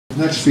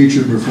Next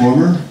featured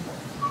performer,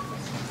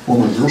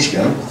 former Girl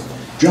Scout,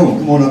 Joan,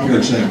 come on up here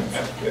and sing.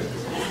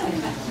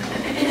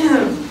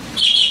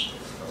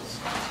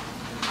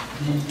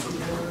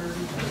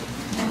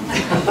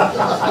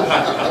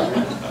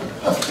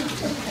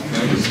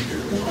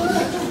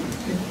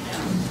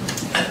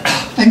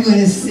 I'm going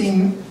to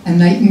sing A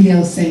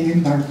Nightingale Sang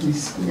in Berkeley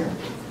Square.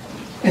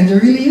 And there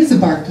really is a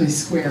Berkeley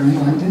Square in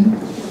London.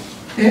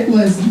 It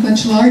was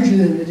much larger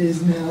than it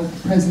is now at the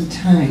present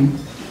time.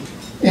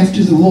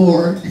 After the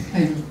war, it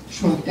kind of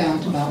shrunk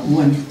down to about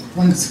one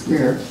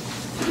square,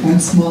 one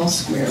small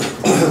square.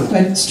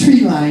 But it's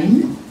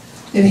tree-lined.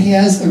 It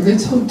has a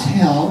Ritz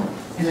Hotel,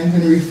 and I'm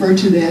going to refer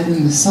to that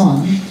in the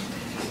song.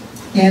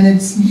 And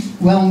it's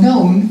well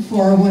known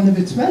for one of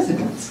its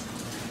residents.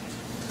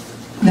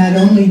 Not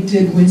only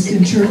did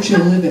Winston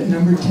Churchill live at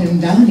number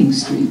 10 Downing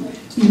Street,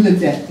 he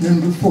lived at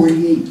number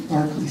 48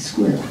 Berkeley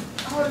Square.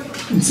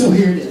 And so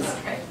here it is,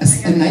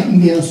 A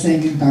Nightingale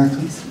Sang in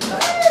Berkeley Square.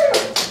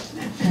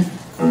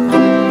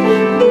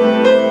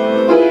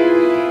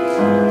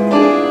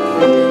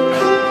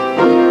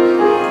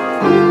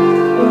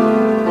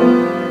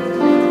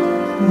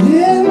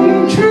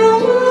 When true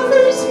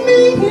lovers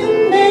meet in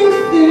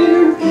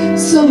Mayfair,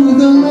 so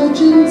the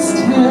legends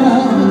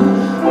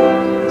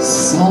tell,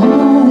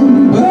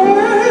 songbirds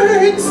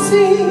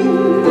sing,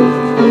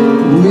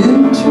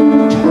 winter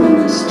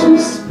turns to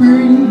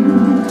spring.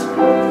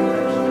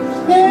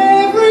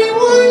 Every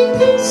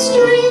winding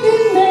street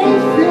in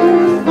Mayfair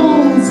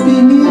falls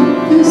beneath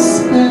the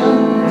spell.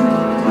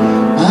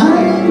 I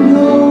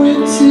know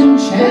it's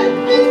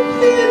enchantment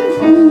can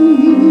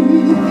be,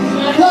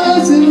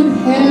 'cause it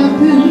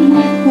happened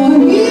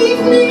one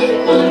evening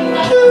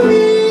to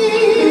me.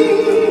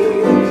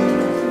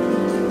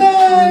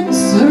 That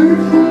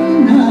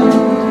certain night,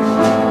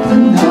 the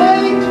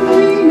night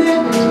we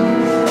met,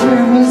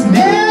 there was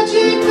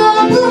magic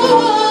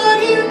abroad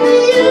in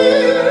the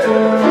air.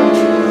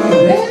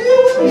 There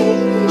were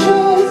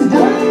angels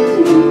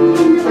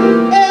dining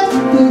at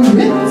the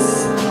Ritz,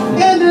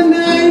 and a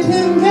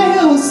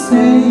nightingale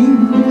sang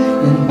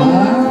in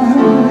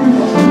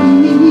Berkeley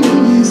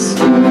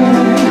Square.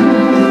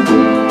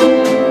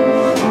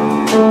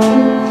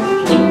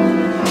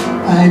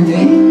 I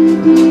may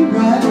be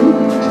right,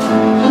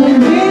 I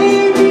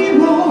may be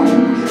wrong,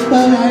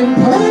 but I'm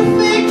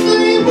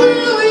perfectly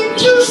willing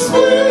to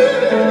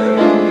swear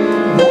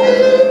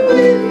that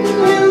when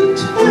you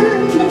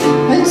turned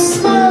and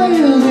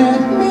smiled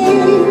at me,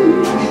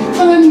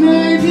 a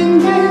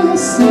nightingale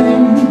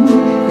sang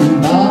in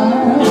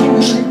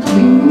Berkeley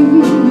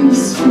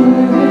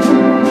Square.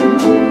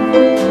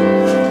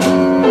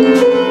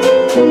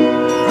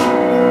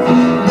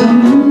 The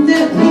moon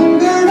that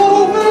lingered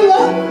over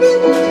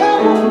London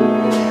town,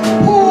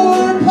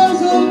 poor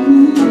puzzled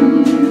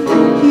moon,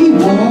 he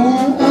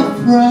wore a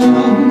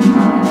frown.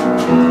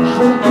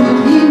 How could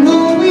he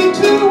know we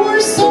two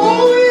were so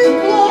in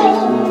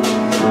love?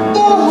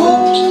 The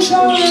whole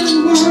darn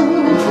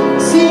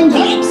world seemed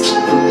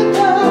upside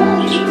down.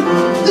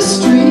 The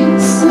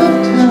streets of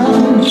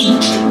town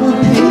were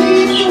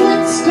paved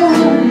with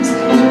stars.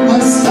 It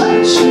was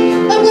such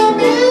a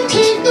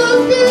romantic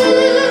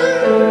affair.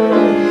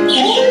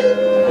 And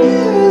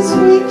as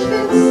we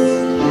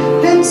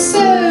kissed and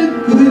said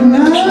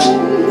goodnight,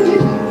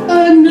 a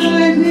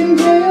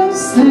nightingale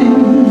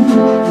sang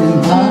in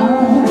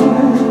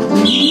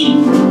Berkeley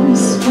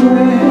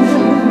Square.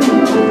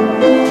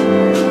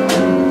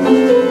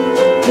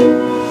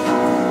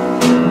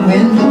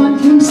 When dawn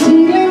came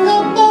stealing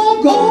up all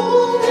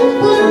gold and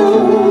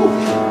blue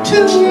to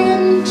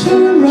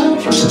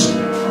interrupt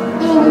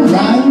our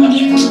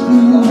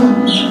rendezvous,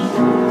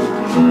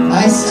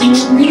 I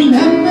still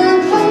remember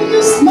how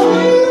you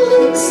smiled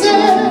and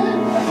said,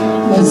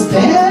 was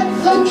that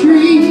a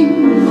dream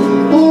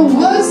or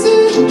was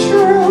it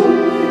true?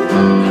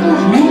 The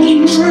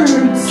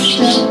homeward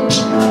step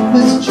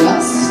was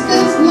just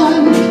as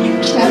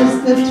light as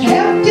the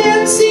tap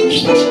dancing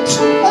feet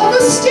of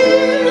a stair.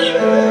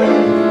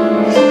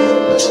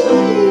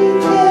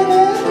 Like an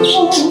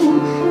echo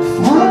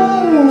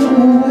far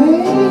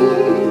away,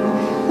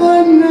 a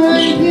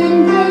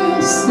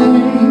nightingale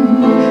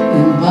sang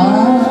in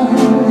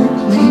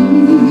Berkeley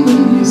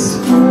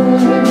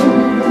Square.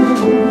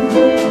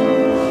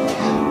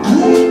 I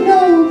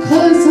know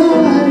 'cause I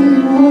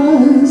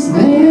was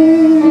there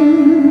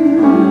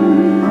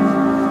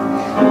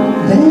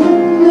that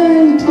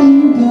night in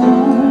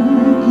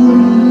Berkeley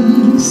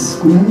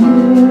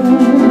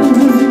Square.